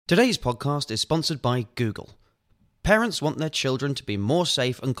Today's podcast is sponsored by Google. Parents want their children to be more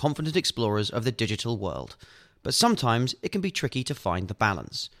safe and confident explorers of the digital world, but sometimes it can be tricky to find the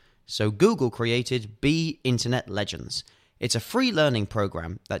balance. So Google created Be Internet Legends. It's a free learning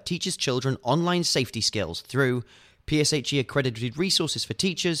program that teaches children online safety skills through PSHE accredited resources for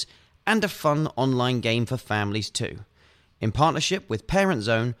teachers and a fun online game for families too. In partnership with Parent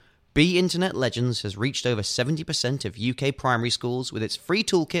Zone, Be Internet Legends has reached over 70% of UK primary schools with its free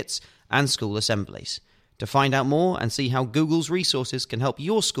toolkits and school assemblies. To find out more and see how Google's resources can help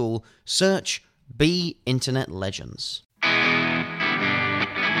your school, search Be Internet Legends. My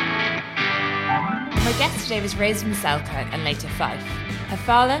guest today was raised in Selkirk and later Fife. Her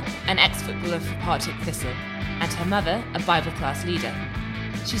father, an ex-footballer for Partick Thistle, and her mother, a Bible class leader.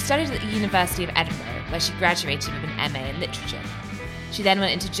 She studied at the University of Edinburgh, where she graduated with an MA in literature. She then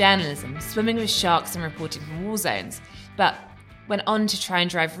went into journalism, swimming with sharks and reporting from war zones, but went on to try and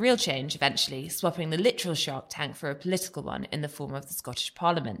drive real change eventually, swapping the literal shark tank for a political one in the form of the Scottish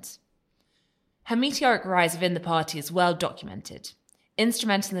Parliament. Her meteoric rise within the party is well documented.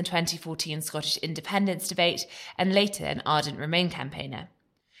 Instrumental in the 2014 Scottish independence debate and later an ardent Remain campaigner.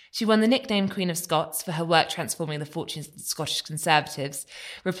 She won the nickname Queen of Scots for her work transforming the fortunes of the Scottish Conservatives,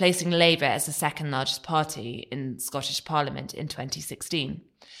 replacing Labour as the second largest party in Scottish Parliament in 2016.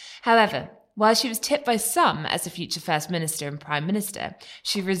 However, while she was tipped by some as the future First Minister and Prime Minister,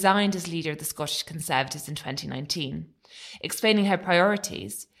 she resigned as leader of the Scottish Conservatives in 2019. Explaining her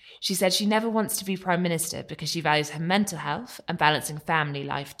priorities, she said she never wants to be Prime Minister because she values her mental health and balancing family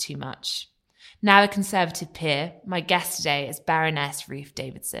life too much. Now a Conservative peer, my guest today is Baroness Ruth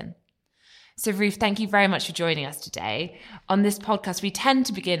Davidson. So Ruth, thank you very much for joining us today. On this podcast, we tend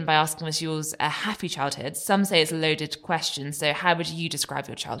to begin by asking was yours a happy childhood. Some say it's a loaded question, so how would you describe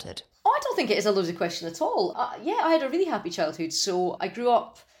your childhood? Oh, I don't think it is a loaded question at all. I had a really happy childhood. So I grew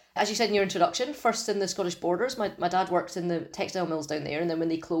up, as you said in your introduction, first in the Scottish borders. My dad worked in the textile mills down there, and then when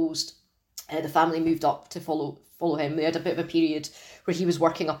they closed, the family moved up to follow him. We had a bit of a period where he was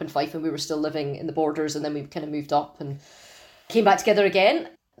working up in Fife and we were still living in the borders, and then we kind of moved up and came back together again.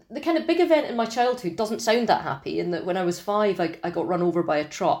 The kind of big event in my childhood doesn't sound that happy, in that when I was 5, I got run over by a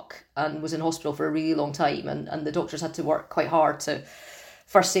truck and was in hospital for a really long time, and the doctors had to work quite hard to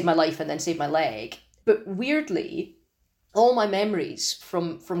first save my life and then save my leg. But weirdly, all my memories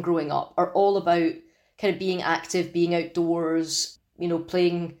from growing up are all about kind of being active, being outdoors,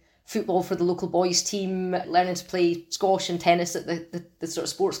 playing football for the local boys team, learning to play squash and tennis at the sort of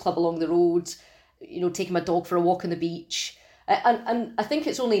sports club along the road, taking my dog for a walk on the beach. And I think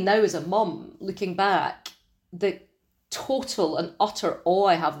it's only now as a mum, looking back, the total and utter awe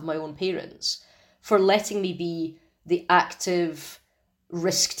I have of my own parents for letting me be the active,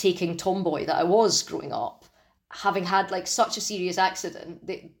 risk-taking tomboy that I was growing up. Having had such a serious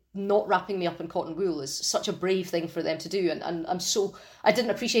accident, not wrapping me up in cotton wool is such a brave thing for them to do. And I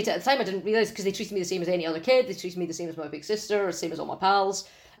didn't appreciate it at the time. I didn't realise, because they treated me the same as any other kid. They treated me the same as my big sister, or same as all my pals.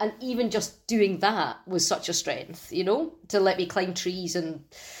 And even just doing that was such a strength, to let me climb trees and,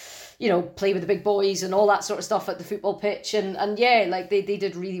 play with the big boys and all that sort of stuff at the football pitch. And they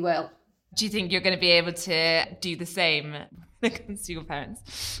did really well. Do you think you're going to be able to do the same against your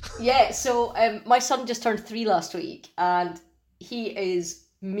parents? Yeah, so my son just turned 3 last week, and he is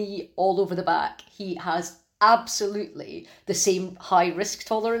me all over the back. He has absolutely the same high risk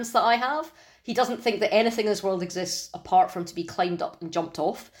tolerance that I have. He doesn't think that anything in this world exists apart from to be climbed up and jumped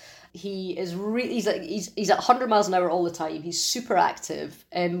off. He is really, he's at 100 miles an hour all the time. He's super active.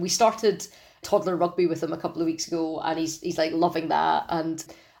 We started toddler rugby with him a couple of weeks ago, and he's loving that.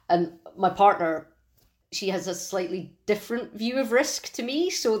 And my partner, she has a slightly different view of risk to me.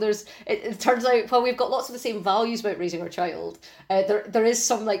 So it turns out, while we've got lots of the same values about raising our child, there is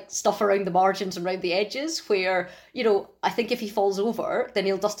some stuff around the margins and around the edges where, I think if he falls over, then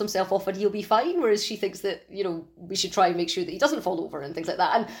he'll dust himself off and he'll be fine. Whereas she thinks that, we should try and make sure that he doesn't fall over and things like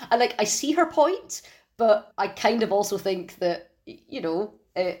that. And I see her point, but I kind of also think that,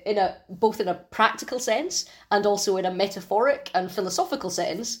 both in a practical sense and also in a metaphoric and philosophical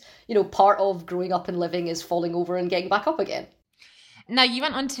sense, part of growing up and living is falling over and getting back up again. Now, you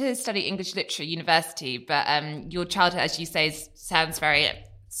went on to study English literature at university, but your childhood, as you say, sounds very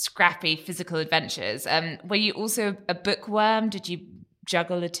scrappy physical adventures. Were you also a bookworm? Did you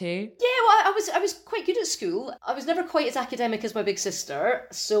juggle the two? Yeah, well, I was quite good at school. I was never quite as academic as my big sister.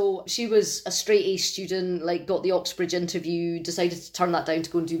 So she was a straight A student, got the Oxbridge interview, decided to turn that down to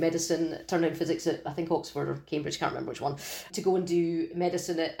go and do medicine, turned down physics at, I think, Oxford or Cambridge, can't remember which one, to go and do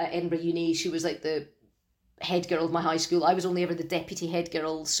medicine at Edinburgh Uni. She was the head girl of my high school. I was only ever the deputy head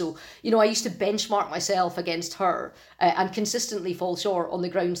girl. So, I used to benchmark myself against her and consistently fall short on the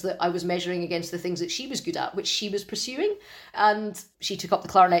grounds that I was measuring against the things that she was good at, which she was pursuing. And she took up the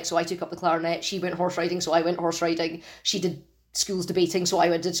clarinet, so I took up the clarinet. She went horse riding, so I went horse riding. She did schools debating, so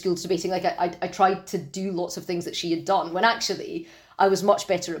I did schools debating. Like I tried to do lots of things that she had done, when actually I was much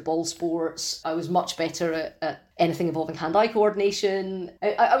better at ball sports. I was much better at anything involving hand-eye coordination.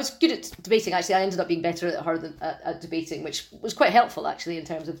 I was good at debating, actually. I ended up being better at her than at debating, which was quite helpful, actually, in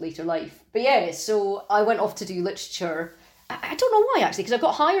terms of later life. But yeah, so I went off to do literature. I don't know why, actually, because I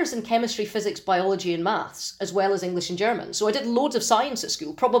got hires in chemistry, physics, biology and maths, as well as English and German. So I did loads of science at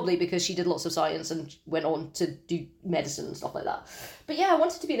school, probably because she did lots of science and went on to do medicine and stuff like that. But yeah, I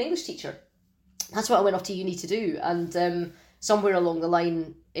wanted to be an English teacher. That's what I went off to uni to do. And somewhere along the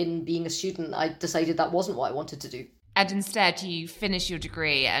line in being a student, I decided that wasn't what I wanted to do. And instead, you finish your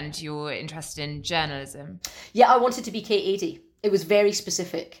degree and you're interested in journalism. Yeah, I wanted to be K80. It was very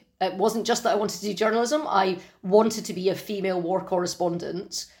specific. It wasn't just that I wanted to do journalism. I wanted to be a female war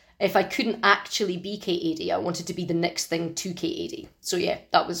correspondent. If I couldn't actually be K80, I wanted to be the next thing to K80. So yeah,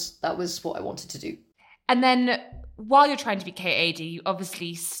 that was what I wanted to do. And then while you're trying to be K80, you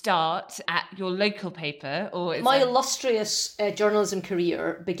obviously start at your local paper. My illustrious journalism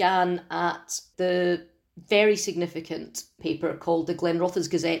career began at the very significant paper called the Glenrothes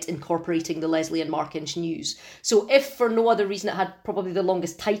Gazette, incorporating the Leslie and Markinch News. So if for no other reason, it had probably the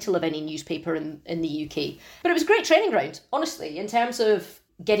longest title of any newspaper in the UK. But it was a great training ground, honestly, in terms of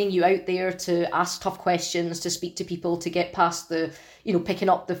getting you out there to ask tough questions, to speak to people, to get past the, picking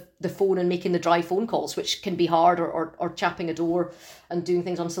up the phone and making the dry phone calls, which can be hard, or chapping a door and doing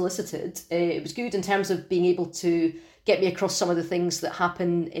things unsolicited. It was good in terms of being able to get me across some of the things that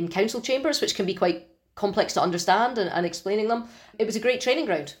happen in council chambers, which can be quite complex to understand, and explaining them. It was a great training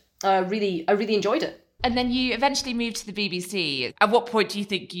ground. I really enjoyed it. And then you eventually moved to the BBC. At what point do you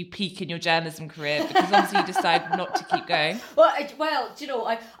think you peak in your journalism career? Because obviously you decide not to keep going.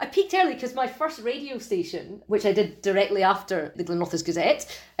 I peaked early because my first radio station, which I did directly after the Glenrothes Gazette,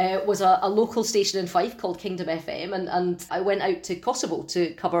 was a local station in Fife called Kingdom FM. And I went out to Kosovo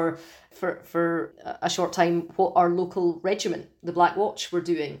to cover for a short time what our local regiment, the Black Watch, were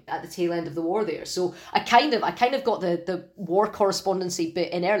doing at the tail end of the war there. So I kind of got the war correspondency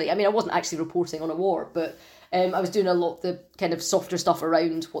bit in early. I mean, I wasn't actually reporting on a war, but I was doing a lot of the kind of softer stuff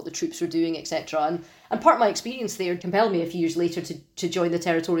around what the troops were doing, etc. And part of my experience there compelled me a few years later to join the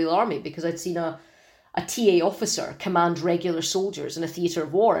Territorial Army, because I'd seen a TA officer command regular soldiers in a theatre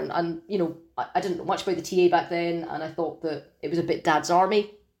of war. And I didn't know much about the TA back then, and I thought that it was a bit Dad's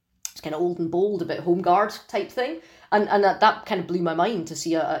army. It's kind of old and bold, a bit home guard type thing. And that kind of blew my mind to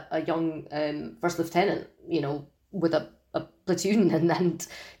see a young first lieutenant, with a platoon and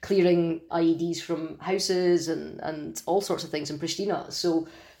clearing IEDs from houses and all sorts of things in Pristina. So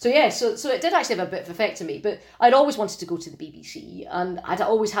it did actually have a bit of effect on me. But I'd always wanted to go to the BBC, and I'd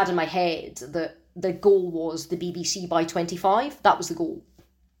always had in my head that the goal was the BBC by 25. That was the goal.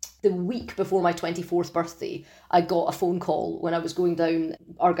 The week before my 24th birthday, I got a phone call when I was going down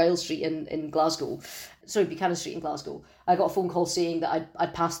Argyle Street in Glasgow. Buchanan Street in Glasgow. I got a phone call saying that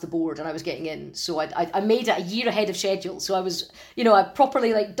I'd passed the board and I was getting in. So I made it a year ahead of schedule. So I was, I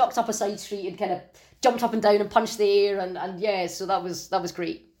properly ducked up a side street and kind of jumped up and down and punched the air. And yeah, so that was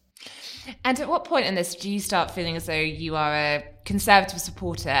great. And at what point in this do you start feeling as though you are a Conservative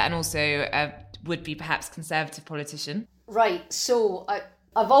supporter and also a would-be perhaps Conservative politician? Right, so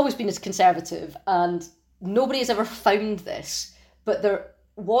I've always been a Conservative, and nobody has ever found this, but there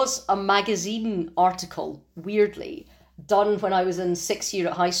was a magazine article, weirdly, done when I was in 6th year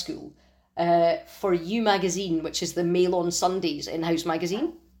at high school, for You Magazine, which is the Mail on Sundays in-house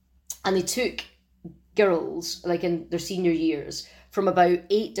magazine. And they took girls, in their senior years, from about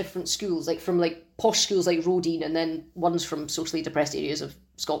 8 different schools, from posh schools like Rodine, and then ones from socially depressed areas of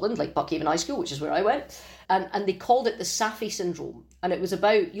Scotland, like Buckhaven High School, which is where I went. And they called it the Safi syndrome. And it was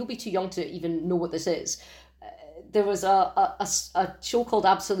about, you'll be too young to even know what this is. There was a show called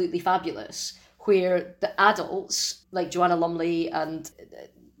Absolutely Fabulous, where the adults, like Joanna Lumley and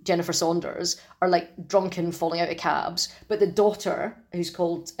Jennifer Saunders, are drunken, falling out of cabs. But the daughter, who's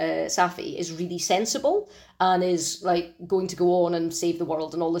called Safi, is really sensible and is going to go on and save the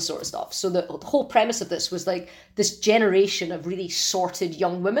world and all this sort of stuff. So the whole premise of this was this generation of really sorted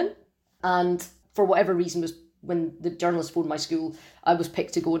young women. And for whatever reason, was when the journalist phoned my school, I was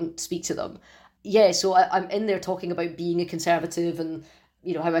picked to go and speak to them. Yeah, so I'm in there talking about being a Conservative and,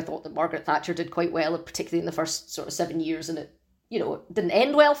 how I thought that Margaret Thatcher did quite well, particularly in the first sort of 7 years. And it didn't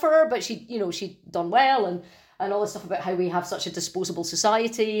end well for her, but she'd done well. And and all this stuff about how we have such a disposable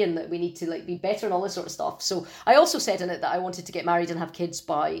society and that we need to like be better and all this sort of stuff. So I also said in it that I wanted to get married and have kids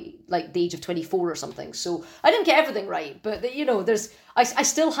by like the age of 24 or something. So I didn't get everything right, but you know, I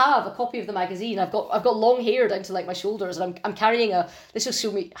still have a copy of the magazine. I've got long hair down to like my shoulders, and I'm carrying this will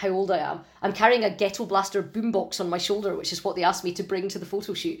show me how old I am. I'm carrying a Ghetto Blaster boombox on my shoulder, which is what they asked me to bring to the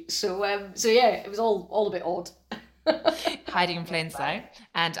photo shoot. So yeah, it was all a bit odd. Hiding in plain sight.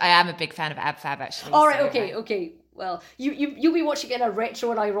 And I am a big fan of Ab Fab, actually. All right, okay. Well, you'll be watching it in a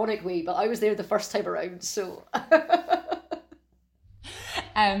retro and ironic way, but I was there the first time around, so.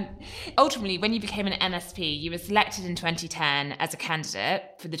 Ultimately, when you became an MSP, you were selected in 2010 as a candidate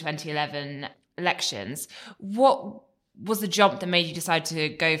for the 2011 elections. What was the jump that made you decide to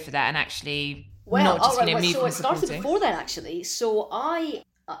go for that and actually not just move so from it started supporting? before then, actually. So I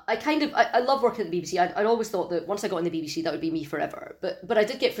love working at the BBC. I'd always thought that once I got in the BBC, that would be me forever. But I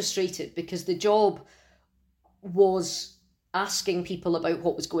did get frustrated because the job was asking people about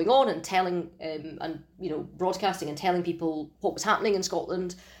what was going on and telling and broadcasting and telling people what was happening in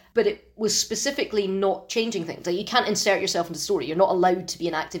Scotland. But it was specifically not changing things. Like, you can't insert yourself into the story. You're not allowed to be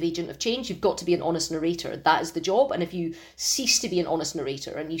an active agent of change. You've got to be an honest narrator. That is the job. And if you cease to be an honest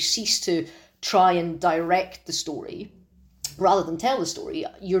narrator and you cease to try and direct the story rather than tell the story,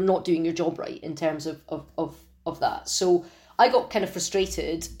 you're not doing your job right in terms of that. So I got kind of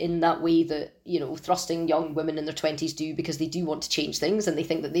frustrated in that way that, thrusting young women in their 20s do, because they do want to change things and they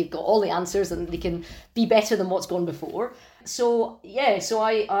think that they've got all the answers and they can be better than what's gone before. So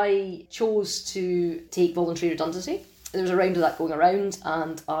I chose to take voluntary redundancy. There was a round of that going around,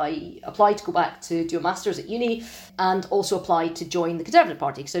 and I applied to go back to do a master's at uni, and also applied to join the Conservative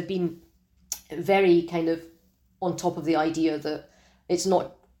Party, because I'd been very kind of on top of the idea that it's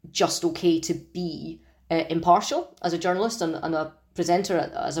not just okay to be impartial as a journalist and a presenter,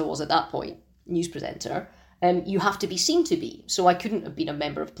 as I was at that point, news presenter. You have to be seen to be. So I couldn't have been a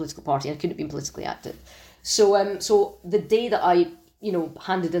member of a political party. I couldn't have been politically active. So the day that I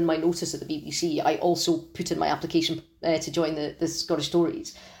handed in my notice at the BBC, I also put in my application to join the Scottish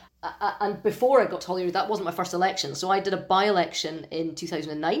Tories. And before I got to Holyrood, that wasn't my first election. So I did a by-election in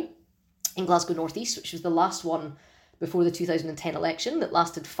 2009 in Glasgow North East, which was the last one before the 2010 election, that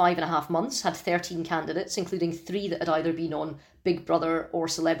lasted 5.5 months, had 13 candidates, including 3 that had either been on Big Brother or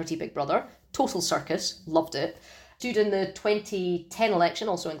Celebrity Big Brother. Total circus, loved it. Stood in the 2010 election,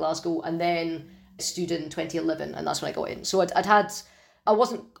 also in Glasgow, and then stood in 2011, and that's when I got in. So I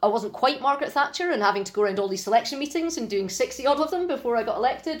wasn't quite Margaret Thatcher and having to go around all these selection meetings and doing 60 odd of them before I got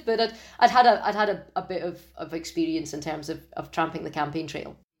elected, but I'd had a bit of experience in terms of tramping the campaign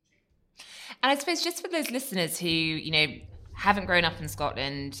trail. And I suppose just for those listeners who, haven't grown up in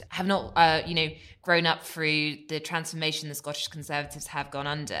Scotland, have not, grown up through the transformation the Scottish Conservatives have gone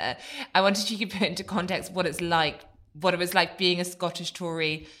under, I wondered if you could put into context what it was like being a Scottish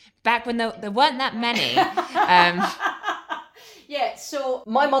Tory back when there weren't that many. Yeah, so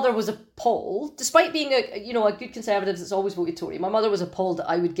my mother was appalled, despite being a good Conservative that's always voted Tory. My mother was appalled that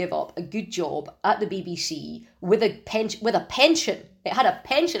I would give up a good job at the BBC with a pension. It had a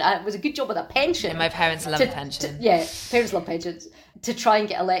pension. It was a good job with a pension. Yeah, my parents love a pension. Parents love pensions. To try and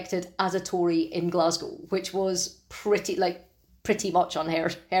get elected as a Tory in Glasgow, which was pretty much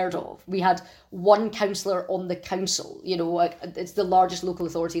unheard of. We had one councillor on the council. It's the largest local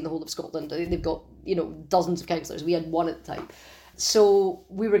authority in the whole of Scotland. They've got dozens of councillors. We had one at the time. So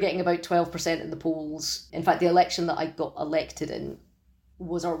we were getting about 12% in the polls. In fact, the election that I got elected in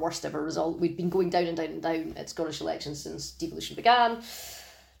was our worst ever result. We'd been going down and down and down at Scottish elections since devolution began.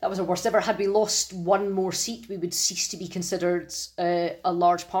 That was our worst ever. Had we lost one more seat, we would cease to be considered a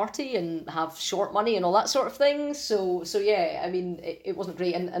large party and have short money and all that sort of thing. So yeah, I mean, it wasn't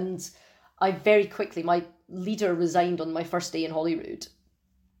great. And I very quickly, my leader resigned on my first day in Holyrood.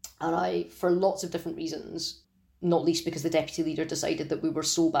 And I, for lots of different reasons, not least because the deputy leader decided that we were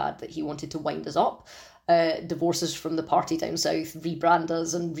so bad that he wanted to wind us up, divorce us from the party down south, rebrand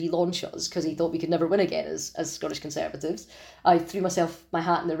us and relaunch us, because he thought we could never win again as Scottish Conservatives. I threw my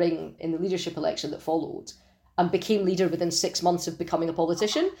hat in the ring in the leadership election that followed and became leader within 6 months of becoming a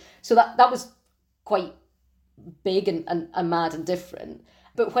politician. So that was quite big and mad and different.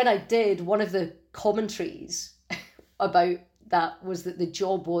 But when I did, one of the commentaries about that was that the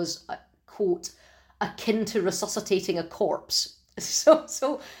job was, quote, akin to resuscitating a corpse. So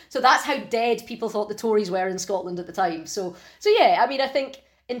that's how dead people thought the Tories were in Scotland at the time. So yeah, I mean, I think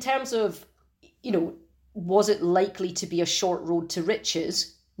in terms of, was it likely to be a short road to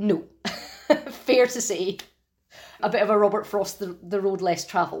riches? No. Fair to say. A bit of a Robert Frost, the road less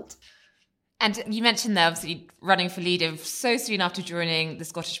travelled. And you mentioned there, obviously, running for leader so soon after joining the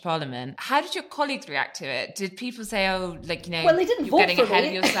Scottish Parliament. How did your colleagues react to it? Did people say, well, they didn't you're getting ahead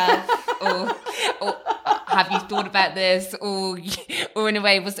of yourself? or have you thought about this? Or in a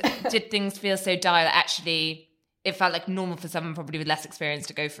way, did things feel so dire that actually it felt like normal for someone probably with less experience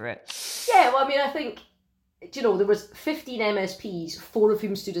to go for it? Yeah, well, I mean, I think, there was 15 MSPs, 4 of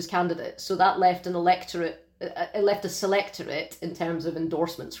whom stood as candidates. So that left an electorate. It left a selectorate in terms of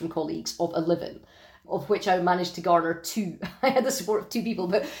endorsements from colleagues of 11, of which I managed to garner 2. I had the support of 2 people,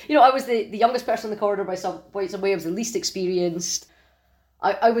 but I was the youngest person in the corridor by some way. I was the least experienced.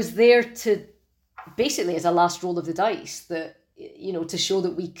 I was there to basically as a last roll of the dice that to show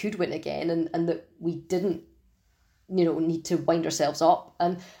that we could win again and that we didn't need to wind ourselves up.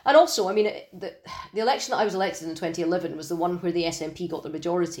 And also, I mean, the election that I was elected in 2011 was the one where the SNP got the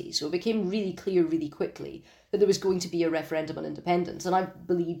majority. So it became really clear really quickly that there was going to be a referendum on independence. And I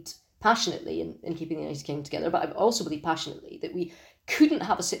believed passionately in keeping the United Kingdom together, but I also believed passionately that we couldn't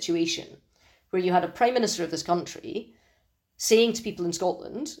have a situation where you had a Prime Minister of this country saying to people in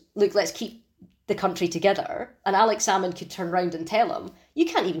Scotland, look, let's keep the country together. And Alex Salmond could turn around and tell him, you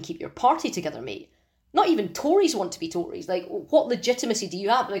can't even keep your party together, mate. Not even Tories want to be Tories. Like, what legitimacy do you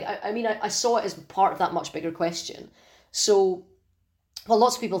have? Like, I saw it as part of that much bigger question. So, well,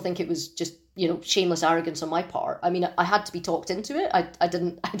 lots of people think it was just, shameless arrogance on my part. I mean, I had to be talked into it. I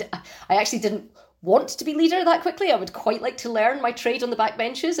actually didn't want to be leader that quickly. I would quite like to learn my trade on the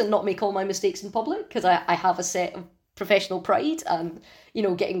backbenches and not make all my mistakes in public, because I have a set of professional pride, and,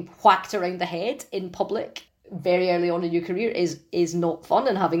 getting whacked around the head in public very early on in your career is not fun,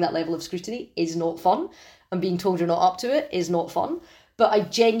 and having that level of scrutiny is not fun, and being told you're not up to it is not fun. But I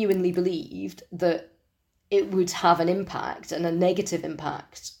genuinely believed that it would have an impact, and a negative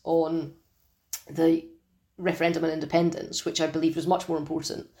impact, on the referendum on independence, which I believed was much more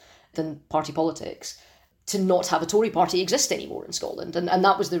important than party politics, to not have a Tory party exist anymore in Scotland. And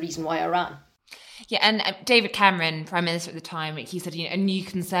that was the reason why I ran. Yeah, and David Cameron, Prime Minister at the time, he said, a new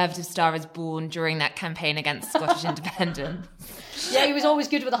Conservative star is born during that campaign against Scottish independence. Yeah, he was always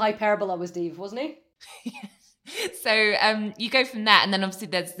good with a hyperbola, was Dave, wasn't he? So you go from that, and then obviously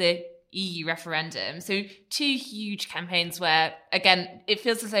there's the EU referendum. So 2 huge campaigns where, again, it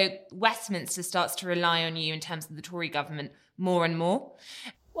feels as though Westminster starts to rely on you in terms of the Tory government more and more.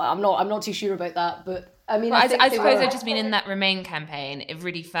 Well, I'm not too sure about that, but I mean, well, I suppose I just mean in that Remain campaign, it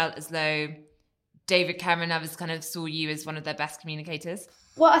really felt as though David Cameron and others kind of saw you as one of their best communicators.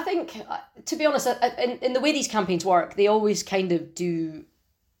 Well, I think, to be honest, in the way these campaigns work, they always kind of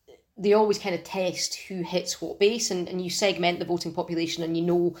test who hits what base, and you segment the voting population, and you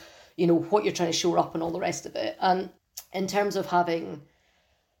know what you're trying to shore up and all the rest of it. And in terms of having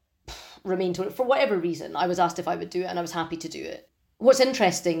Remain Tory, for whatever reason, I was asked if I would do it, and I was happy to do it. What's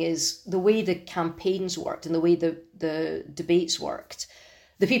interesting is the way the campaigns worked and the way the debates worked.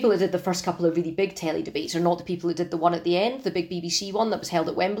 The people that did the first couple of really big telly debates are not the people who did the one at the end, the big BBC one that was held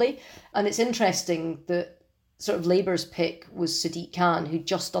at Wembley. And it's interesting that sort of Labour's pick was Sadiq Khan, who'd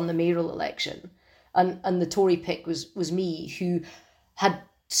just done the mayoral election. And the Tory pick was me, who had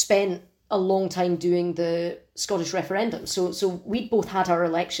spent a long time doing the Scottish referendum. So we'd both had our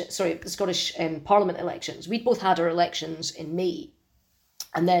the Scottish Parliament elections. We'd both had our elections in May.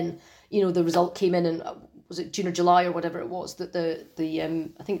 And then, the result came in was it June or July or whatever it was that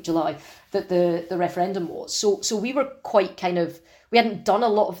I think July, that the referendum was. So we were quite we hadn't done a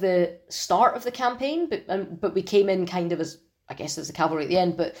lot of the start of the campaign, but we came in kind of as, I guess, as a cavalry at the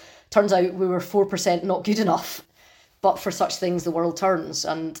end, but turns out we were 4% not good enough. But for such things, the world turns,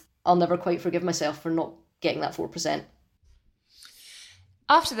 and I'll never quite forgive myself for not getting that 4%.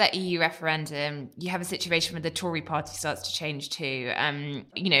 After that EU referendum, you have a situation where the Tory party starts to change too.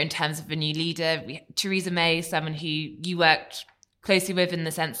 In terms of a new leader, Theresa May, someone who you worked closely with in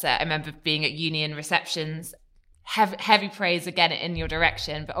the sense that I remember being at union receptions, heavy praise again in your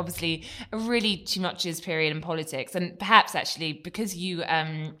direction, but obviously a really tumultuous period in politics. And perhaps actually because you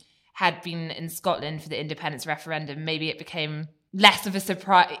had been in Scotland for the independence referendum, maybe it became less of a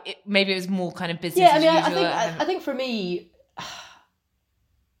surprise. Maybe it was more kind of business as usual. I think for me,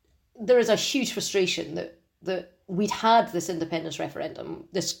 there is a huge frustration that we'd had this independence referendum,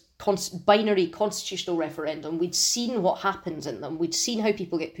 this binary constitutional referendum. We'd seen what happens in them. We'd seen how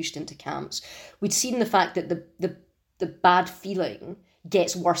people get pushed into camps. We'd seen the fact that the bad feeling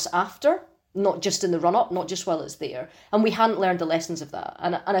gets worse after, not just in the run-up, not just while it's there. And we hadn't learned the lessons of that.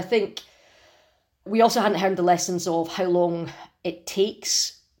 And I think we also hadn't learned the lessons of how long it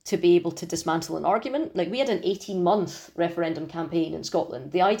takes to be able to dismantle an argument. Like, we had an 18-month referendum campaign in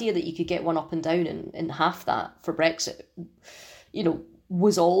Scotland. The idea that you could get one up and down in half that for Brexit,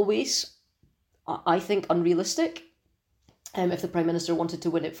 was always I think, unrealistic. If the Prime Minister wanted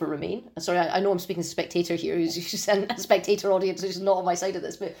to win it for Remain. Sorry, I know I'm speaking to a spectator here, who's just a spectator audience who's not on my side of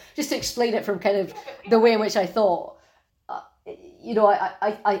this, but just to explain it from kind of the way in which I thought,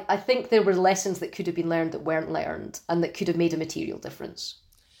 I think there were lessons that could have been learned that weren't learned and that could have made a material difference.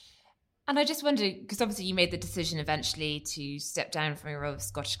 And I just wondered, because obviously you made the decision eventually to step down from your role of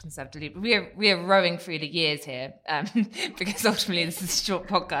Scottish Conservative leader. We are rowing through the years here, because ultimately this is a short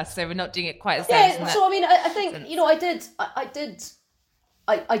podcast, so we're not doing it quite as so I mean, I think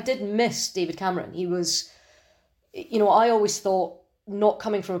I did miss David Cameron. He was, I always thought, not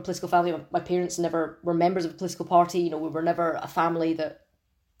coming from a political family, my parents never were members of a political party. We were never a family that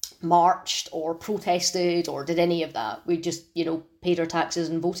marched or protested or did any of that. We just, paid our taxes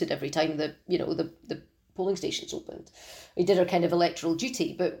and voted every time the polling stations opened. We did our kind of electoral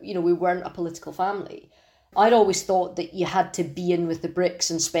duty, but, we weren't a political family. I'd always thought that you had to be in with the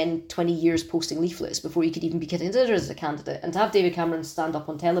bricks and spend 20 years posting leaflets before you could even be considered as a candidate. And to have David Cameron stand up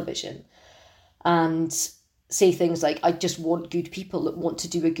on television and say things like, I just want good people that want to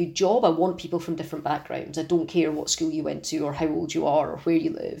do a good job. I want people from different backgrounds. I don't care what school you went to or how old you are or where you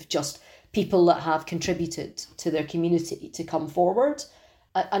live. Just people that have contributed to their community to come forward.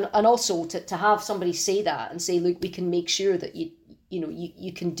 And also to have somebody say that and say, look, we can make sure that you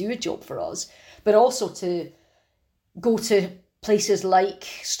can do a job for us. But also to go to places like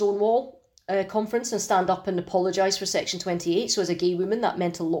Stonewall conference and stand up and apologise for Section 28. So as a gay woman, that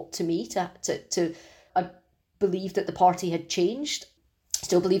meant a lot to me I believed that the party had changed.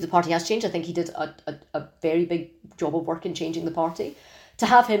 Still believe the party has changed. I think he did a very big job of work in changing the party. To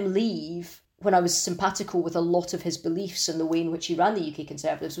have him leave when I was simpatical with a lot of his beliefs and the way in which he ran the UK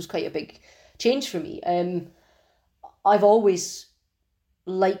Conservatives was quite a big change for me. I've always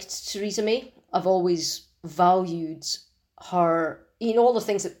liked Theresa May. I've always valued her, all the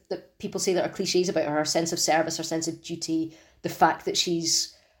things that people say that are cliches about her sense of service, her sense of duty, the fact that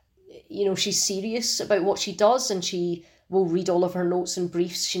she's serious about what she does and she will read all of her notes and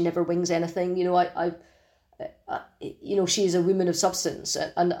briefs. She never wings anything. She is a woman of substance.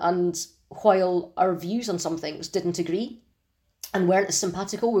 And while our views on some things didn't agree and weren't as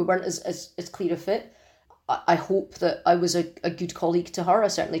simpatical, we weren't as clear a fit, I hope that I was a good colleague to her. I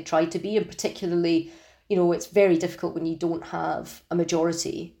certainly tried to be, and particularly, it's very difficult when you don't have a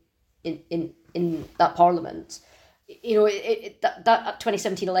majority in that parliament. That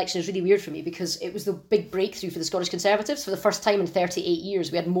 2017 election is really weird for me because it was the big breakthrough for the Scottish Conservatives. For the first time in 38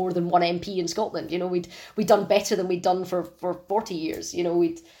 years, we had more than one MP in Scotland. We'd done better than we'd done for 40 years.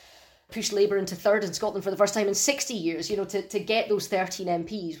 We'd pushed Labour into third in Scotland for the first time in 60 years. To get those 13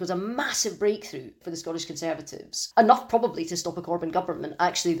 MPs was a massive breakthrough for the Scottish Conservatives. Enough probably to stop a Corbyn government,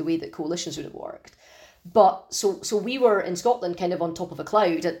 actually the way that coalitions would have worked. But so we were in Scotland kind of on top of a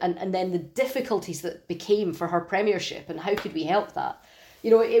cloud, and then the difficulties that became for her premiership and how could we help that?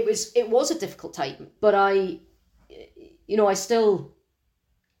 It was a difficult time, but I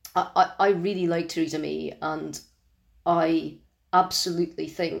really like Theresa May, and I absolutely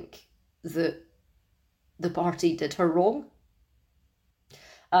think that the party did her wrong.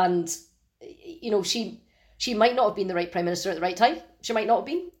 And she might not have been the right Prime Minister at the right time. She might not have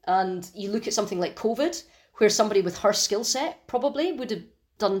been. And you look at something like COVID, where somebody with her skill set probably would have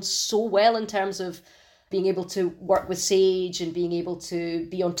done so well in terms of being able to work with SAGE and being able to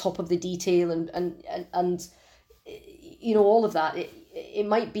be on top of the detail and all of that. It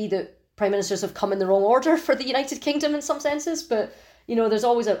might be that Prime Ministers have come in the wrong order for the United Kingdom in some senses, but, there's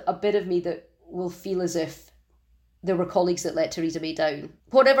always a bit of me that will feel as if there were colleagues that let Theresa May down.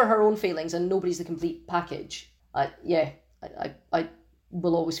 Whatever her own failings, and nobody's the complete package. I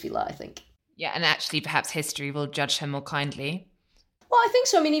will always feel that, I think. Yeah, and actually perhaps history will judge her more kindly. Well, I think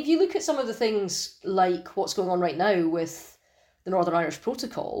so. I mean, if you look at some of the things like what's going on right now with the Northern Irish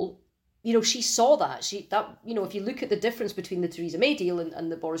Protocol, she saw that. If you look at the difference between the Theresa May deal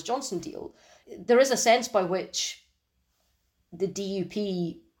and the Boris Johnson deal, there is a sense by which the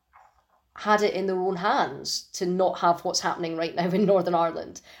DUP had it in their own hands to not have what's happening right now in Northern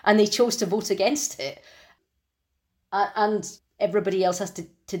Ireland. And they chose to vote against it. And everybody else has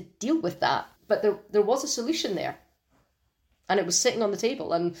to deal with that. But there was a solution there. And it was sitting on the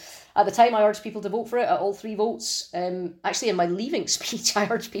table. And at the time, I urged people to vote for it at all three votes. Actually, in my leaving speech, I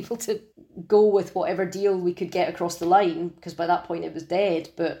urged people to go with whatever deal we could get across the line, because by that point it was dead.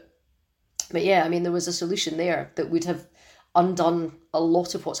 But yeah, I mean, there was a solution there that would have undone a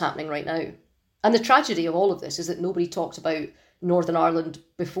lot of what's happening right now. And the tragedy of all of this is that nobody talked about Northern Ireland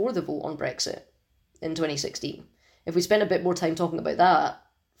before the vote on Brexit in 2016. If we spent a bit more time talking about that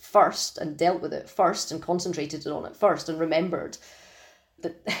first and dealt with it first and concentrated on it first and remembered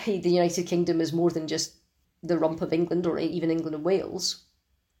that the United Kingdom is more than just the rump of England or even England and Wales,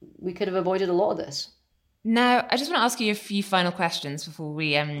 we could have avoided a lot of this. Now, I just want to ask you a few final questions before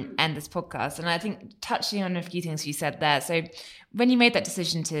we end this podcast. And I think touching on a few things you said there. So when you made that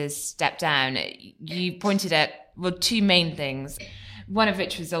decision to step down, you pointed at, well, two main things. One of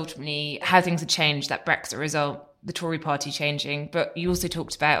which was ultimately how things had changed, that Brexit result, the Tory party changing. But you also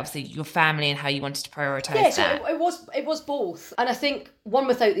talked about, obviously, your family and how you wanted to prioritise that. Yeah, so it was both. And I think one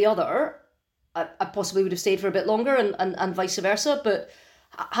without the other, I possibly would have stayed for a bit longer and vice versa. But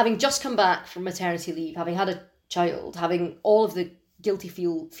having just come back from maternity leave, having had a child, having all of the guilty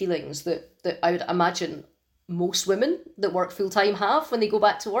feelings that I would imagine most women that work full-time have when they go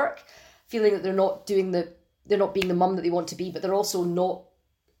back to work, feeling that they're not being the mum that they want to be, but they're also not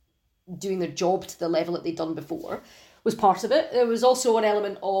doing their job to the level that they'd done before, was part of it. There was also an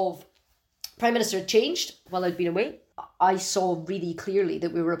element of Prime Minister had changed while I'd been away. I saw really clearly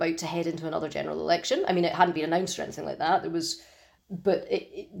that we were about to head into another general election. I mean, it hadn't been announced or anything like that. But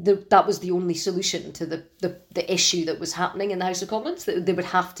that was the only solution to the issue that was happening in the House of Commons, that there would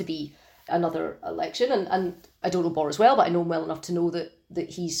have to be another election. And I don't know Boris well, but I know him well enough to know that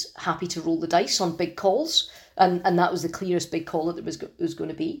he's happy to roll the dice on big calls. And that was the clearest big call that there was going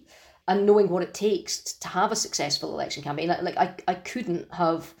to be. And knowing what it takes to have a successful election campaign, I couldn't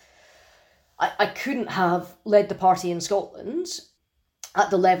have led the party in Scotland at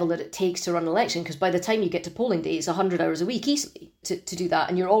the level that it takes to run an election, because by the time you get to polling day, it's 100 hours a week easily to do that,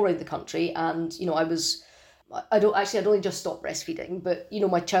 and you're all around the country. And I'd only just stopped breastfeeding, but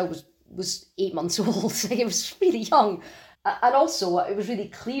my child was 8 months old, so it was really young. And also it was really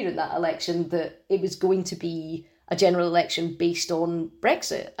clear in that election that it was going to be a general election based on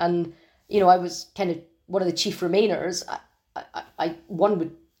Brexit, and I was kind of one of the chief Remainers. I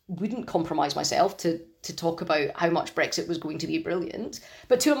wouldn't compromise myself to talk about how much Brexit was going to be brilliant,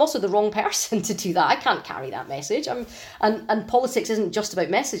 but two, I'm also the wrong person to do that. I can't carry that message. And politics isn't just about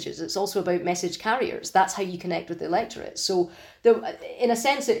messages, it's also about message carriers. That's how you connect with the electorate. So in a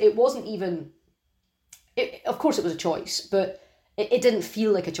sense, it wasn't even, of course it was a choice, but it didn't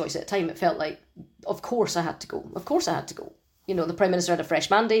feel like a choice at the time. It felt like, of course I had to go. The Prime Minister had a fresh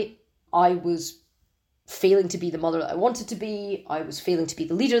mandate. I was failing to be the mother that I wanted to be. I was failing to be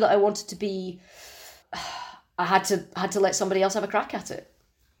the leader that I wanted to be. I had to let somebody else have a crack at it.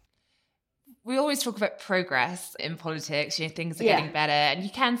 We always talk about progress in politics, things are getting better, and you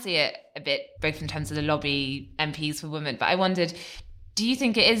can see it a bit both in terms of the lobby MPs for women. But I wondered, do you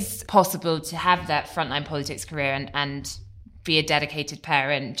think it is possible to have that frontline politics career and be a dedicated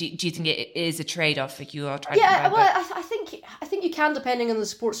parent? Do you think it is a trade-off if you are trying to well, I think you can, depending on the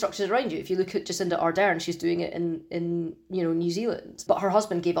support structures around you. If you look at Jacinda Ardern, she's doing it in New Zealand, but her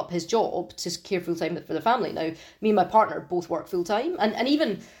husband gave up his job to care full-time for the family. Now, me and my partner both work full-time, and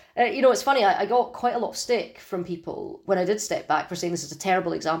even it's funny, I got quite a lot of stick from people when I did step back for saying this is a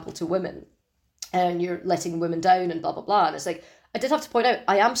terrible example to women and you're letting women down and blah blah blah. And it's like, I did have to point out,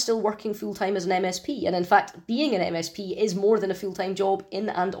 I am still working full-time as an MSP. And in fact, being an MSP is more than a full-time job in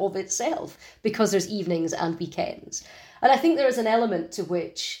and of itself, because there's evenings and weekends. And I think there is an element to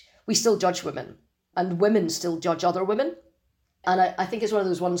which we still judge women, and women still judge other women. And I think it's one of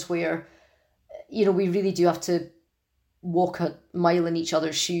those ones where, we really do have to walk a mile in each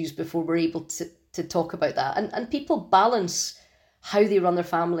other's shoes before we're able to talk about that. And people balance how they run their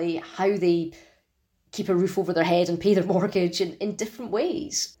family, how they keep a roof over their head and pay their mortgage in different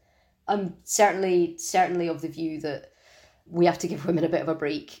ways. I'm certainly of the view that we have to give women a bit of a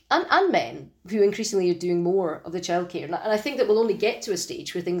break, and men, who increasingly are doing more of the childcare. And I think that we'll only get to a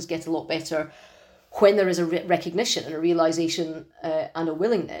stage where things get a lot better when there is a recognition and a realisation and a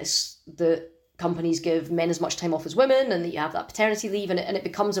willingness that companies give men as much time off as women, and that you have that paternity leave, and it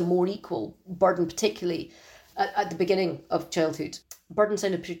becomes a more equal burden, particularly at the beginning of childhood. Burden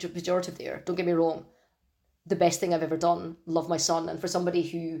sounded pejorative there, don't get me wrong. The best thing I've ever done, love my son. And for somebody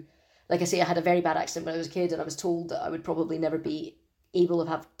who, like I say, I had a very bad accident when I was a kid, and I was told that I would probably never be able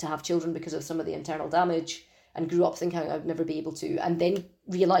to have children because of some of the internal damage, and grew up thinking I would never be able to, and then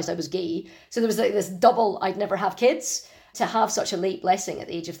realised I was gay. So there was like this double I'd never have kids. To have such a late blessing at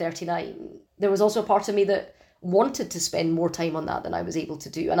the age of 39, there was also a part of me that wanted to spend more time on that than I was able to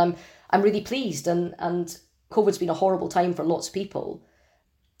do. And I'm really pleased, and COVID's been a horrible time for lots of people,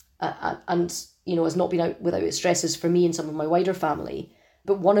 and has not been out without its stresses for me and some of my wider family.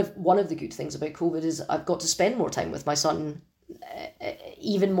 But one of the good things about COVID is I've got to spend more time with my son,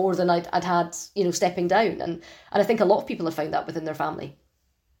 even more than I'd had, stepping down. And I think a lot of people have found that within their family.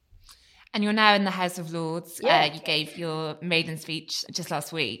 And you're now in the House of Lords. Yeah. You gave your maiden speech just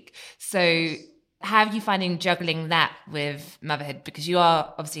last week. So How are you finding juggling that with motherhood? Because you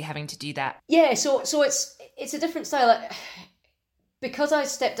are obviously having to do that. Yeah, so it's a different style. Because I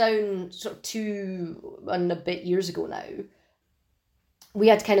stepped down sort of 2 and a bit years ago now, we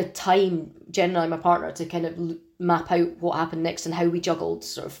had kind of time, Jen and I, my partner, to kind of map out what happened next and how we juggled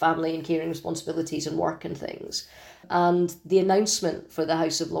sort of family and caring responsibilities and work and things. And the announcement for the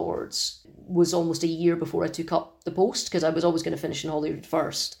House of Lords was almost a year before I took up the post, because I was always going to finish in Holyrood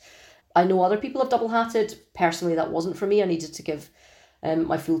first. I know other people have double-hatted. Personally, that wasn't for me. I needed to give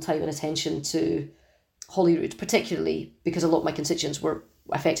my full time and attention to Holyrood, particularly because a lot of my constituents were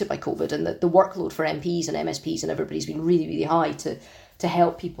affected by COVID, and the workload for MPs and MSPs and everybody's been really, really high to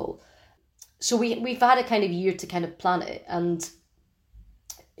help people. So we've had a kind of year to kind of plan it. And,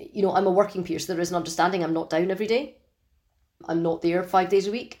 you know, I'm a working peer, so there is an understanding I'm not down every day. I'm not there 5 days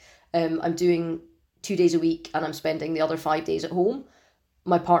a week. I'm doing 2 days a week and I'm spending the other 5 days at home.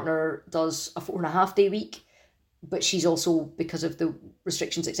 My partner does a 4.5 day week, but she's also, because of the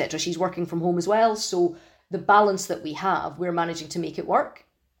restrictions, etc., she's working from home as well. So the balance that we have, we're managing to make it work.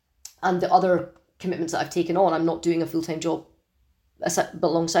 And the other commitments that I've taken on, I'm not doing a full-time job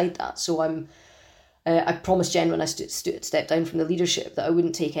alongside that. So I promised Jen when I stepped down from the leadership that I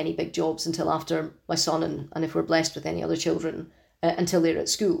wouldn't take any big jobs until after my son, and if we're blessed with any other children, until they're at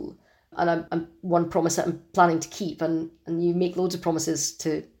school. And I'm one promise that I'm planning to keep, and you make loads of promises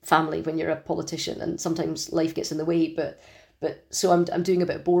to family when you're a politician, and sometimes life gets in the way, but so I'm doing a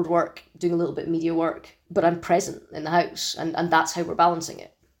bit of board work, doing a little bit of media work, but I'm present in the house, and that's how we're balancing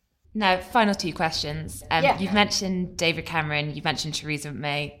it. Now, final 2 questions. You've mentioned David Cameron, you've mentioned Theresa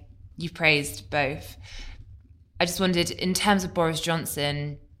May, you've praised both. I just wondered, in terms of Boris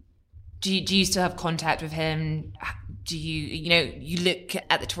Johnson, do you still have contact with him? Do you look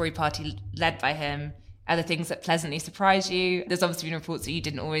at the Tory party led by him? Are there things that pleasantly surprise you? There's obviously been reports that you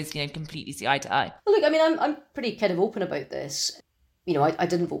didn't always, completely see eye to eye. Well, look, I mean, I'm pretty kind of open about this. You know, I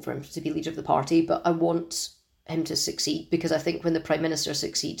didn't vote for him to be leader of the party, but I want him to succeed, because I think when the Prime Minister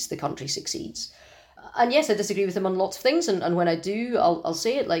succeeds, the country succeeds. And yes, I disagree with him on lots of things, and when I do, I'll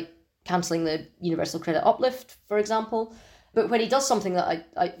say it, like cancelling the universal credit uplift, for example. But when he does something that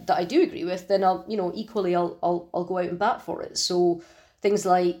I do agree with, then I'll go out and bat for it. So things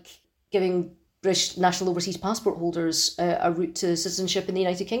like giving British national overseas passport holders a route to citizenship in the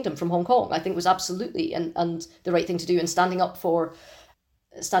United Kingdom from Hong Kong, I think was absolutely and the right thing to do. And standing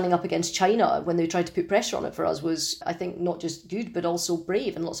up against China when they tried to put pressure on it for us was, I think, not just good, but also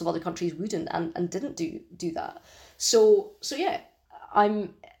brave. And lots of other countries wouldn't and didn't do that. So yeah,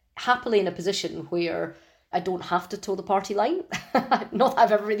 I'm happily in a position where I don't have to toe the party line. Not that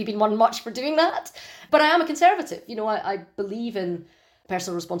I've ever really been one much for doing that, but I am a conservative. You know, I believe in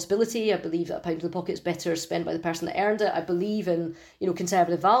personal responsibility. I believe that a pound in the pocket is better spent by the person that earned it. I believe in,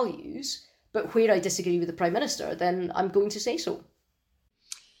 conservative values, but where I disagree with the Prime Minister, then I'm going to say so.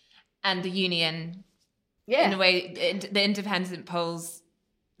 And the Union, yeah, in a way, the independent polls,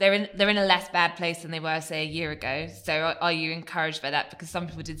 they're in a less bad place than they were, say, a year ago. So are you encouraged by that? Because some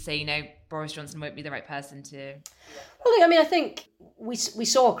people did say, Boris Johnson won't be the right person to... Well, I mean, I think we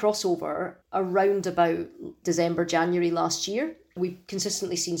saw a crossover around about December, January last year. We've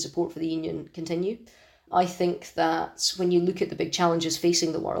consistently seen support for the Union continue. I think that when you look at the big challenges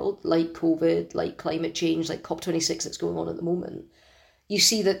facing the world, like COVID, like climate change, like COP26 that's going on at the moment, you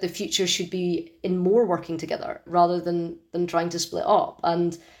see that the future should be in more working together rather than trying to split up.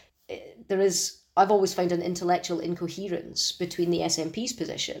 And I've always found an intellectual incoherence between the SNP's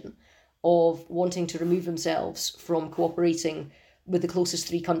position of wanting to remove themselves from cooperating with the closest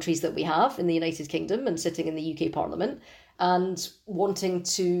 3 countries that we have in the United Kingdom and sitting in the UK Parliament, and wanting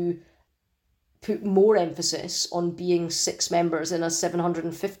to put more emphasis on being 6 members in a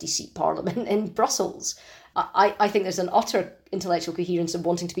 750-seat Parliament in Brussels. I think there's an utter intellectual coherence of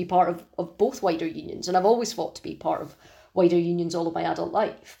wanting to be part of both wider unions, and I've always fought to be part of wider unions all of my adult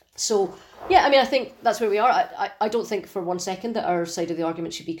life. So, yeah, I mean, I think that's where we are. I don't think for one second that our side of the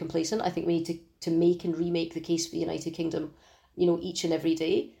argument should be complacent. I think we need to make and remake the case for the United Kingdom, each and every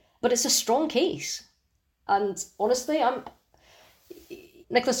day. But it's a strong case. And honestly,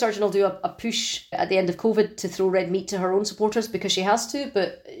 Nicola Sturgeon will do a push at the end of COVID to throw red meat to her own supporters because she has to,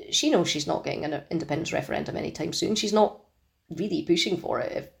 but she knows she's not getting an independence referendum anytime soon. She's not really pushing for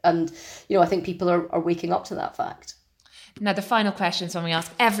it. And, I think people are waking up to that fact. Now, the final question is one we ask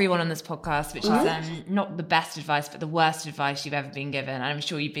everyone on this podcast, which is not the best advice, but the worst advice you've ever been given. And I'm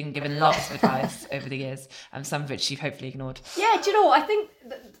sure you've been given lots of advice over the years, some of which you've hopefully ignored. Yeah, I think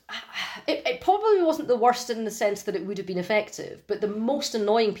it probably wasn't the worst in the sense that it would have been effective, but the most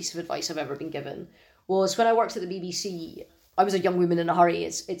annoying piece of advice I've ever been given was when I worked at the BBC. I was a young woman in a hurry.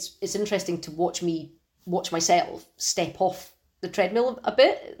 It's interesting to watch myself step off the treadmill a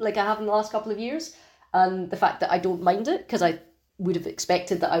bit, like I have in the last couple of years, and the fact that I don't mind it, because I would have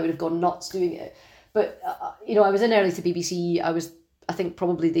expected that I would have gone nuts doing it. But I was in early to BBC. I was, I think,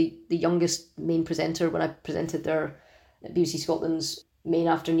 probably the youngest main presenter when I presented their BBC Scotland's main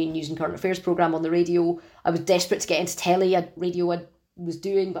afternoon news and current affairs programme on the radio. I was desperate to get into telly. Radio I was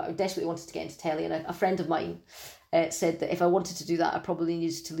doing, but I desperately wanted to get into telly, and a friend of mine said that if I wanted to do that, I probably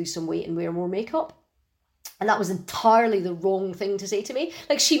needed to lose some weight and wear more makeup. And that was entirely the wrong thing to say to me.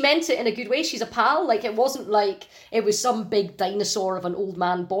 Like, she meant it in a good way. She's a pal. Like, it wasn't like it was some big dinosaur of an old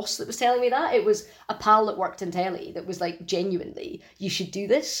man boss that was telling me that. It was a pal that worked in telly that was like, genuinely, you should do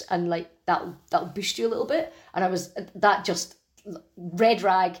this, and like that'll boost you a little bit. And that just red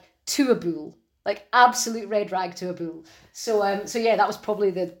rag to a bull. Like, absolute red rag to a bull. So yeah, that was probably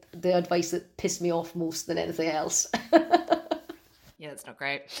the advice that pissed me off most than anything else. Yeah, that's not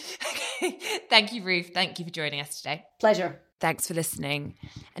great. Okay. Thank you, Ruth. Thank you for joining us today. Pleasure. Thanks for listening.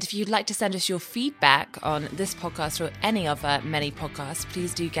 And if you'd like to send us your feedback on this podcast or any other many podcasts,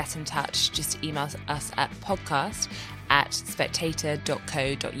 please do get in touch. Just email us at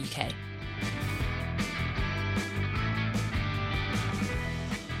podcast@spectator.co.uk.